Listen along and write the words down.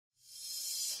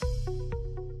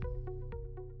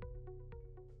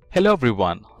Hello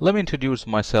everyone, let me introduce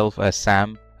myself as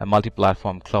Sam, a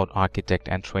multi-platform cloud architect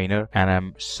and trainer, and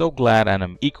I'm so glad and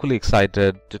I'm equally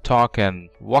excited to talk and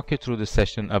walk you through this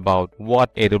session about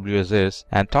what AWS is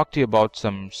and talk to you about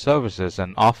some services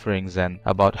and offerings and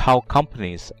about how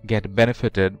companies get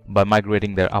benefited by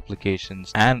migrating their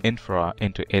applications and infra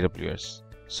into AWS.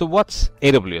 So what's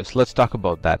AWS? Let's talk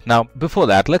about that. Now, before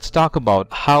that, let's talk about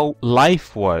how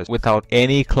life was without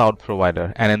any cloud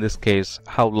provider, and in this case,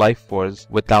 how life was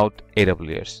without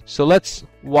AWS. So let's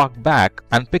walk back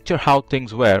and picture how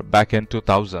things were back in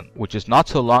 2000, which is not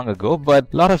so long ago, but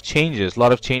a lot of changes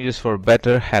for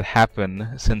better had happened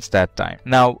since that time.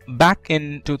 Now, back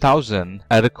in 2000,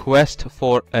 a request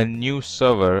for a new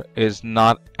server is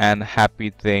not an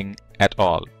happy thing at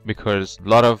all, because a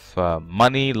lot of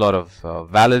money, a lot of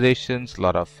validations, a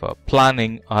lot of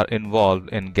planning are involved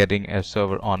in getting a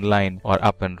server online or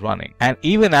up and running. And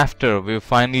even after we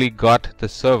finally got the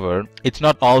server, it's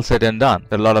not all said and done.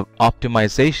 There's a lot of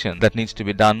optimization that needs to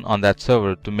be done on that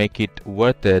server to make it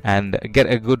worth it and get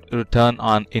a good return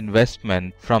on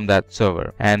investment from that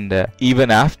server. And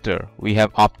even after we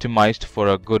have optimized for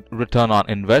a good return on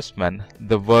investment,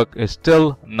 the work is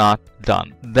still not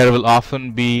done. There will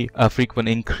often be a frequent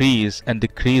increase and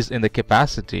decrease in the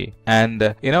capacity,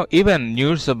 and even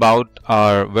news about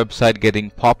our website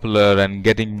getting popular and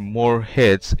getting more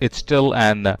hits, it's still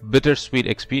an bittersweet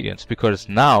experience, because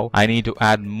now I need to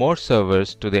add more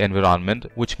servers to the environment,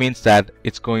 which means that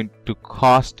it's going to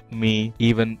cost me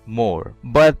even more.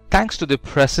 But thanks to the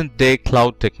present day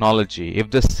cloud technology, if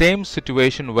the same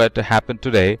situation were to happen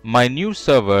today, my new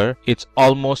server, it's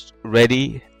almost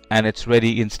ready, and it's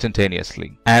ready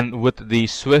instantaneously. And with the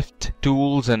swift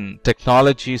tools and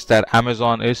technologies that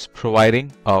Amazon is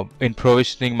providing in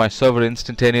provisioning my server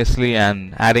instantaneously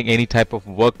and adding any type of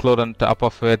workload on top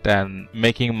of it and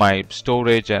making my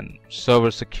storage and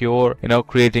server secure,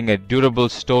 creating a durable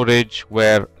storage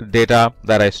where data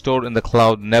that I store in the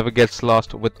cloud never gets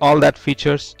lost, with all that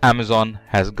features, Amazon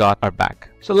has got our back.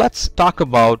 So let's talk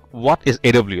about what is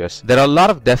AWS. There are a lot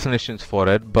of definitions for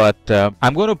it, but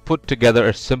I'm going to put together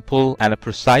a simple and a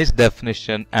precise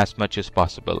definition as much as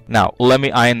possible. Now, let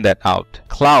me iron that out.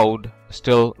 Cloud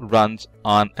still runs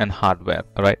on an hardware,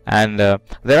 right? And there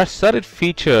are certain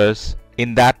features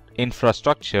in that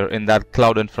infrastructure, in that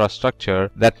cloud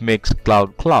infrastructure, that makes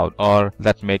cloud, or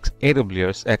that makes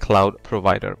AWS a cloud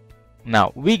provider.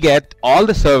 Now, we get all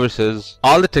the services,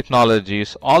 all the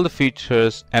technologies, all the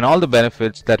features, and all the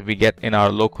benefits that we get in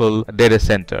our local data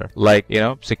center, like,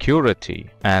 security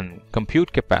and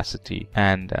compute capacity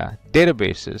and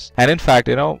databases. And in fact,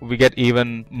 we get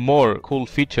even more cool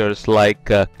features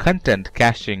like content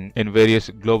caching in various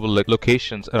global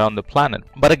locations around the planet.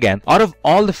 But again, out of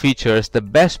all the features, the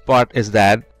best part is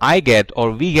that we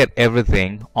get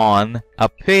everything on a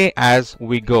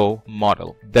pay-as-we-go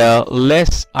model. The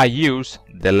less I use,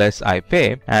 the less I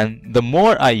pay, and the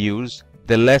more I use,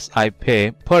 the less I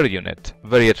pay per unit.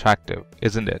 Very attractive,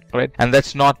 isn't it? Right? And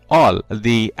that's not all.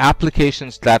 The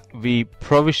applications that we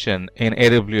provision in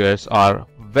AWS are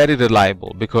very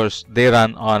reliable because they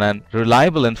run on a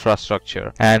reliable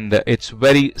infrastructure, and it's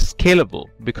very scalable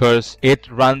because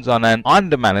it runs on an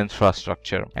on-demand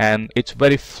infrastructure, and it's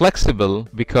very flexible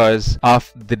because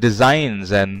of the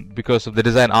designs and because of the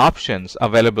design options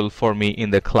available for me in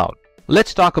the cloud.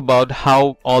 Let's talk about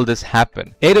how all this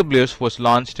happened. AWS was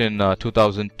launched in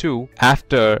 2002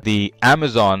 after the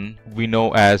Amazon, we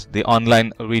know as the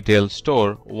online retail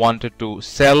store, wanted to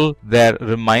sell their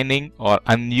remaining or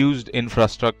unused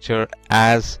infrastructure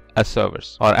as a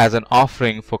service or as an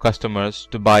offering for customers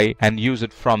to buy and use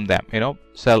it from them,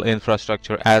 sell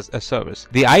infrastructure as a service.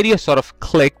 The idea sort of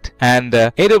clicked, and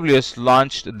AWS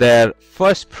launched their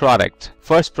first product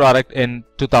in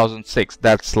 2006.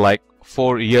 That's like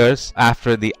 4 years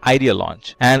after the idea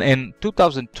launch. And in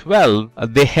 2012,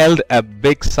 they held a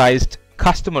big-sized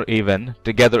customer event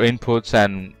to gather inputs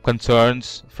and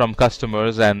concerns from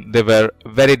customers, and they were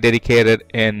very dedicated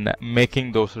in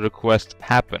making those requests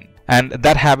happen. And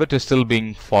that habit is still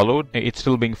being followed. It's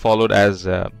still being followed as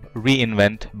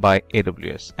reInvent by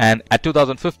AWS. And at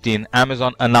 2015,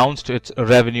 Amazon announced its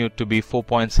revenue to be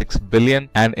 4.6 billion.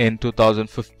 And in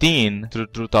 2015 through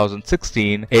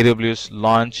 2016, AWS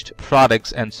launched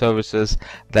products and services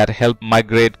that help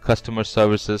migrate customer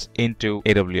services into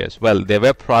AWS. Well, there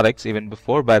were products even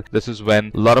before, but this is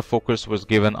when a lot of focus was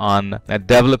given on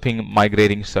developing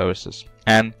migrating services.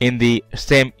 And in the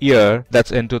same year,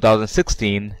 that's in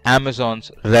 2016,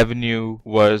 Amazon's revenue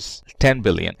was 10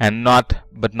 billion. And not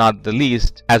the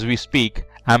least, as we speak,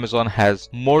 Amazon has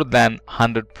more than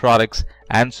 100 products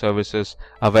and services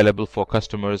available for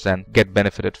customers and get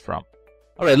benefited from.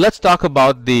 All right, let's talk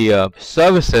about the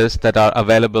services that are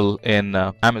available in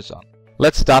Amazon.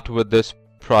 Let's start with this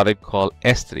product called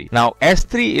S3. Now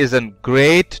S3 is a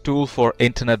great tool for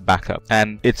internet backup,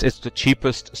 and it's the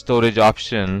cheapest storage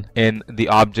option in the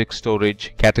object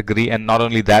storage category. And not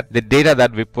only that, the data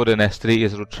that we put in S3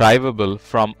 is retrievable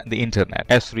from the internet.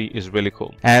 S3 is really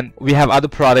cool. And we have other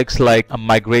products like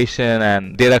migration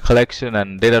and data collection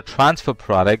and data transfer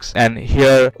products, and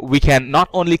here we can not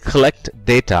only collect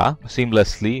data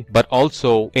seamlessly but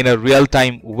also in a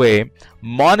real-time way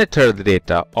monitor the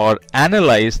data or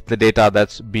analyze the data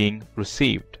that's being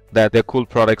received. That there are cool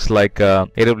products like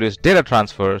AWS data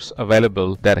transfers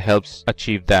available that helps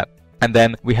achieve that. And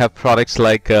then we have products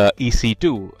like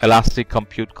EC2, Elastic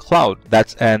Compute Cloud.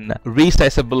 That's an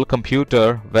resizable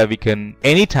computer where we can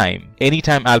anytime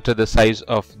alter the size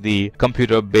of the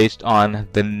computer based on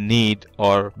the need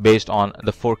or based on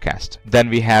the forecast. Then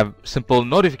we have simple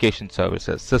notification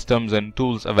services, systems and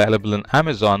tools available in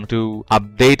Amazon to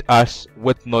update us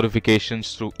with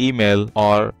notifications through email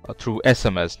or through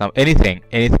SMS. Now anything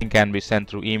can be sent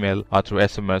through email or through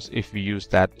SMS if we use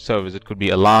that service. It could be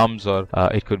alarms or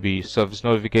it could be service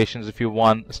notifications if you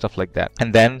want, stuff like that.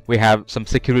 And then we have some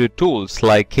security tools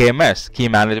like KMS, Key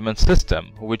Management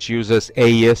System, which uses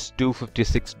AES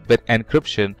 256-bit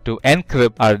encryption to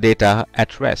encrypt our data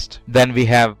at rest. Then we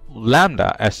have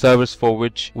Lambda, a service for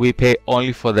which we pay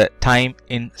only for the time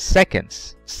in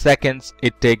seconds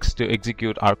it takes to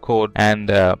execute our code, and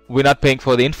we're not paying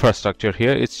for the infrastructure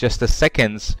here. It's just the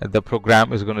seconds the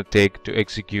program is going to take to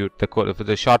execute the code. If it's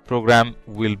a short program,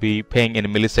 we'll be paying in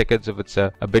milliseconds. If it's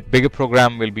a bit bigger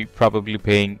program, we'll be probably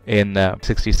paying in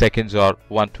 60 seconds or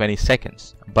 120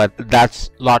 seconds. But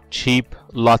that's lot cheap,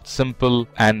 lot simple,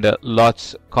 and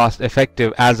lots cost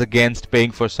effective as against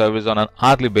paying for service on an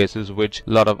hourly basis, which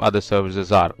a lot of other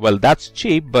services are. Well, that's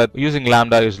cheap, but using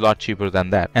Lambda is a lot cheaper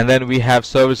than that. And then we have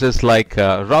services like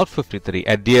Route 53,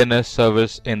 a DNS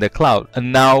service in the cloud.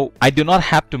 And now I do not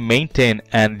have to maintain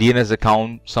an DNS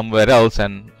account somewhere else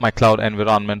and my cloud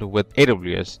environment with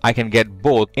AWS. I can get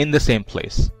both in the same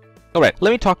place. All right,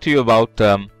 let me talk to you about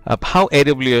how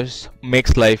AWS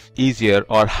makes life easier,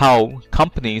 or how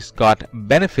companies got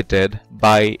benefited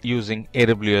by using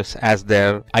AWS as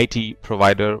their IT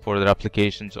provider for their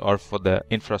applications or for the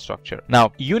infrastructure. Now,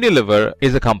 Unilever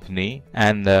is a company,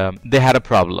 and they had a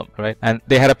problem, right? And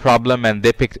they had a problem, and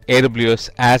they picked AWS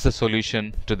as a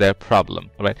solution to their problem,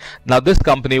 right? Now, this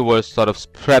company was sort of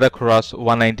spread across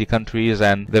 190 countries,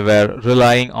 and they were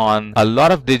relying on a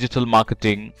lot of digital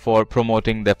marketing for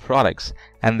promoting their products.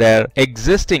 And their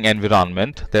existing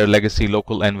environment, their legacy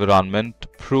local environment,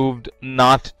 proved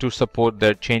not to support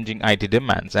their changing IT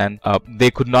demands, and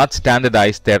they could not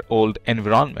standardize their old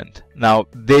environment. Now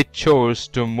they chose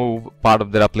to move part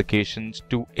of their applications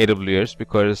to AWS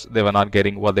because they were not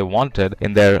getting what they wanted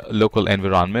in their local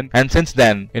environment. And since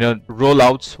then,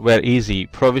 rollouts were easy,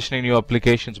 provisioning new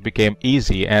applications became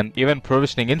easy, and even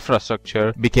provisioning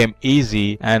infrastructure became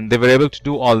easy, and they were able to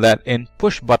do all that in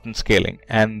push button scaling.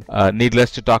 And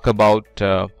needless to talk about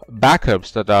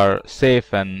backups that are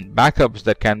safe and backups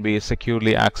that can be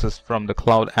securely accessed from the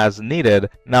cloud as needed.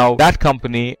 Now that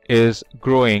company is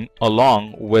growing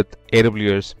along with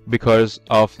AWS because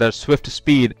of their swift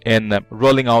speed in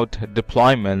rolling out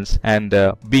deployments and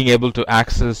being able to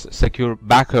access secure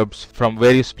backups from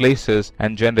various places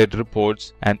and generate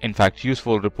reports, and in fact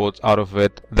useful reports out of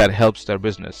it that helps their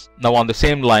business. Now on the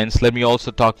same lines, let me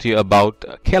also talk to you about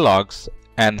Kellogg's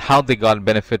and how they got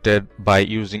benefited by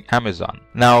using Amazon.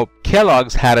 Now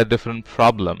Kellogg's had a different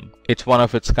problem. It's one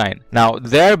of its kind. Now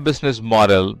their business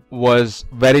model was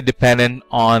very dependent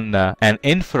on an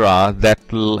infra that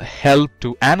will help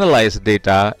to analyze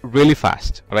data really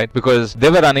fast, right? Because they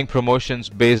were running promotions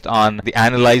based on the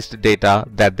analyzed data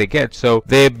that they get. So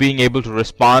they being able to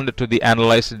respond to the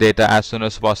analyzed data as soon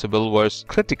as possible was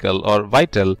critical or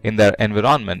vital in their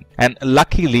environment. And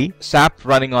luckily, SAP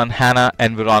running on HANA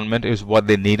environment is what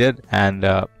they needed, and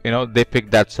they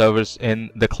picked that service in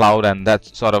the cloud, and that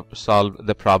sort of solved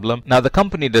the problem. Now the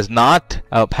company does not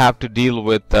have to deal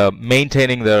with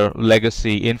maintaining their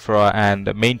legacy infra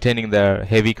and maintaining their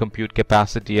heavy compute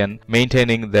capacity and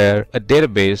maintaining their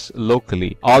database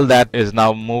locally. All that is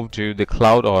now moved to the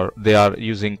cloud, or they are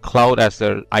using cloud as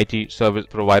their IT service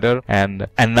provider, and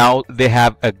now they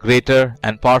have a greater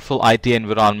and powerful IT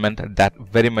environment that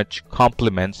very much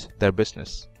complements their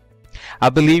business. I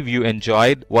believe you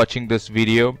enjoyed watching this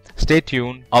video. Stay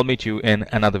tuned. I'll meet you in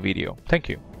another video. Thank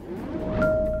you.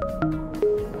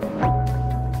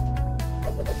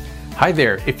 Hi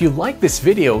there, if you like this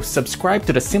video, subscribe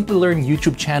to the Simplilearn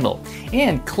YouTube channel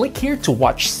and click here to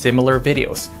watch similar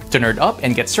videos. To nerd up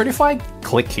and get certified,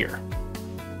 click here.